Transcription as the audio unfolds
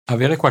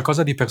Avere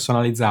qualcosa di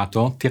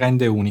personalizzato ti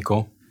rende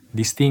unico.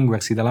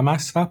 Distinguersi dalla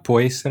massa può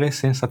essere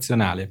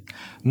sensazionale.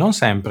 Non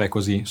sempre è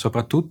così,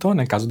 soprattutto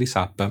nel caso di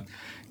SAP.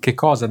 Che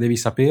cosa devi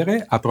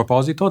sapere a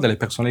proposito delle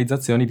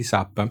personalizzazioni di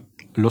SAP?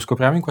 Lo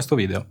scopriamo in questo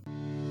video.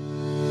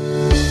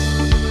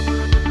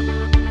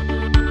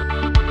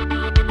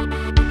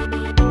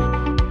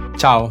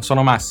 Ciao,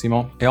 sono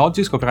Massimo e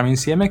oggi scopriamo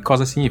insieme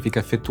cosa significa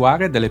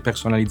effettuare delle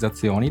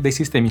personalizzazioni dei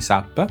sistemi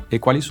SAP e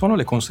quali sono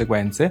le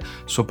conseguenze,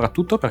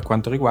 soprattutto per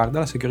quanto riguarda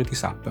la security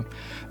SAP.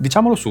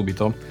 Diciamolo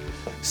subito,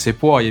 se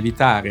puoi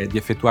evitare di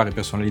effettuare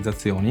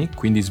personalizzazioni,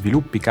 quindi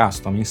sviluppi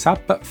custom in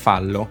SAP,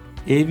 fallo,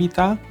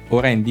 evita o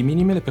rendi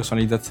minime le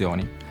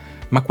personalizzazioni.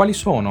 Ma quali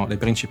sono le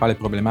principali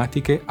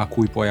problematiche a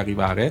cui puoi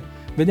arrivare?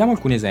 Vediamo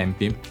alcuni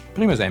esempi.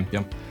 Primo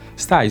esempio.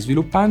 Stai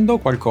sviluppando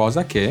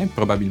qualcosa che,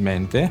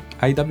 probabilmente,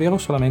 hai davvero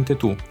solamente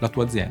tu, la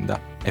tua azienda.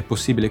 È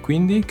possibile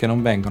quindi che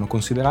non vengano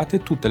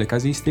considerate tutte le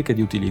casistiche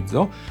di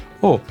utilizzo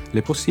o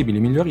le possibili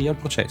migliorie al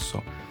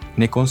processo.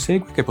 Ne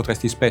consegue che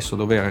potresti spesso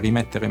dover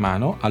rimettere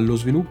mano allo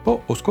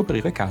sviluppo o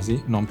scoprire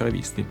casi non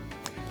previsti.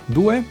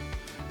 2.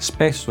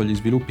 Spesso gli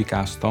sviluppi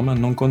custom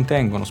non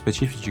contengono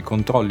specifici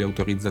controlli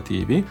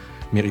autorizzativi,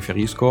 mi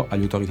riferisco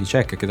agli authority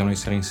check che devono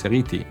essere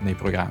inseriti nei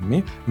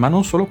programmi, ma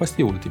non solo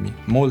questi ultimi.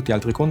 Molti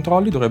altri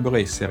controlli dovrebbero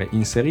essere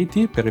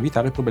inseriti per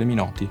evitare problemi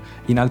noti,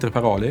 in altre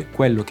parole,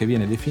 quello che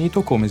viene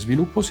definito come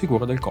sviluppo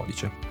sicuro del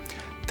codice.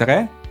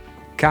 3.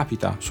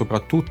 Capita,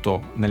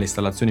 soprattutto nelle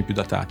installazioni più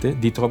datate,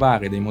 di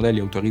trovare dei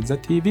modelli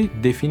autorizzativi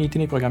definiti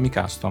nei programmi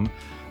custom,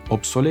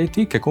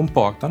 obsoleti che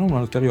comportano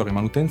un'ulteriore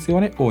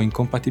manutenzione o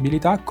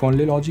incompatibilità con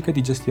le logiche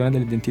di gestione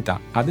dell'identità,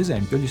 ad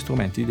esempio gli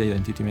strumenti di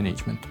identity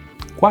management.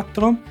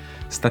 4.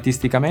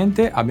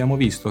 Statisticamente abbiamo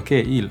visto che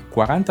il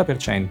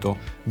 40%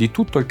 di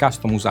tutto il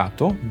custom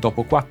usato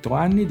dopo 4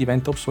 anni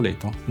diventa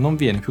obsoleto, non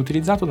viene più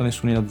utilizzato da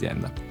nessuna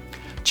azienda.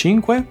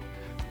 5.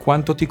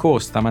 Quanto ti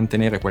costa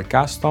mantenere quel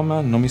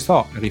custom? Non mi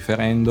sto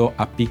riferendo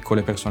a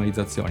piccole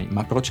personalizzazioni,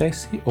 ma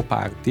processi o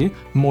parti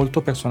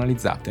molto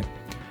personalizzate.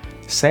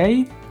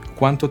 6.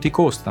 Quanto ti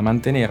costa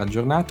mantenere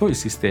aggiornato il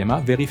sistema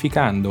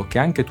verificando che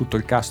anche tutto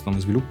il custom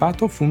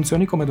sviluppato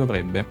funzioni come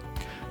dovrebbe.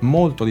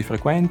 Molto di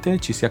frequente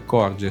ci si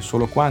accorge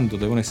solo quando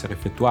devono essere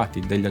effettuati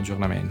degli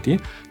aggiornamenti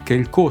che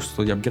il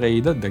costo di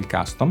upgrade del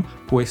custom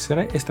può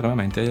essere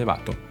estremamente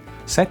elevato.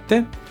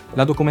 7.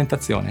 La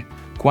documentazione.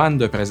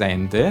 Quando è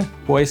presente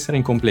può essere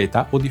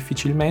incompleta o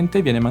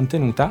difficilmente viene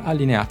mantenuta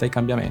allineata ai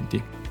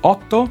cambiamenti.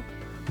 8.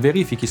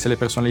 Verifichi se le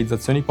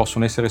personalizzazioni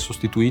possono essere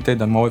sostituite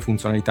da nuove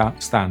funzionalità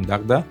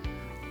standard.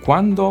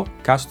 Quando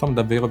custom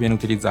davvero viene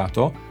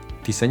utilizzato,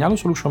 ti segnalo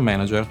Solution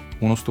Manager,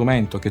 uno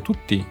strumento che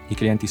tutti i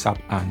clienti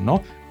SAP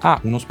hanno, ha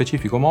uno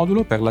specifico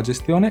modulo per la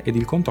gestione ed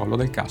il controllo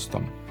del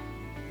custom.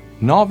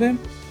 9.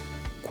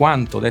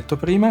 Quanto detto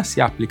prima si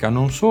applica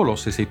non solo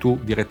se sei tu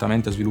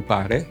direttamente a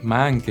sviluppare,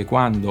 ma anche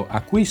quando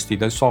acquisti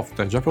del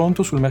software già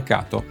pronto sul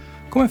mercato.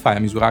 Come fai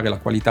a misurare la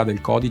qualità del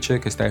codice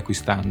che stai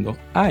acquistando?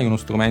 Hai uno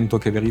strumento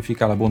che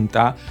verifica la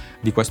bontà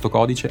di questo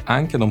codice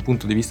anche da un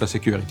punto di vista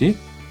security?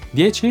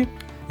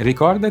 10.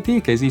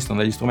 Ricordati che esistono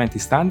degli strumenti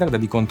standard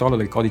di controllo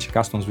del codice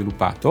custom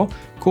sviluppato,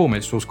 come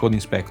il Source Code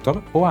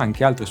Inspector o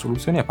anche altre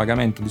soluzioni a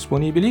pagamento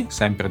disponibili,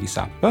 sempre di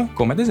SAP,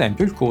 come ad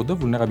esempio il Code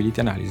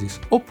Vulnerability Analysis,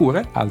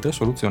 oppure altre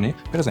soluzioni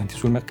presenti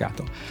sul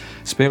mercato.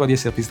 Spero di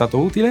esserti stato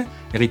utile,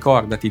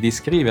 ricordati di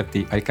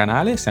iscriverti al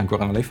canale se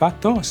ancora non l'hai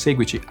fatto,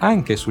 seguici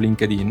anche su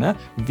LinkedIn,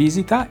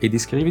 visita ed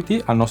iscriviti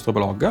al nostro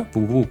blog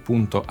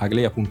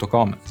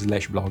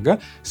www.aglea.com/blog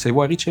se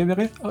vuoi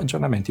ricevere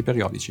aggiornamenti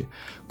periodici.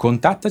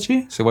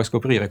 Contattaci se vuoi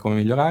scoprire come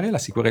migliorare la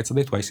sicurezza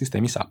dei tuoi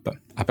sistemi SAP.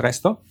 A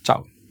presto,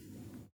 ciao!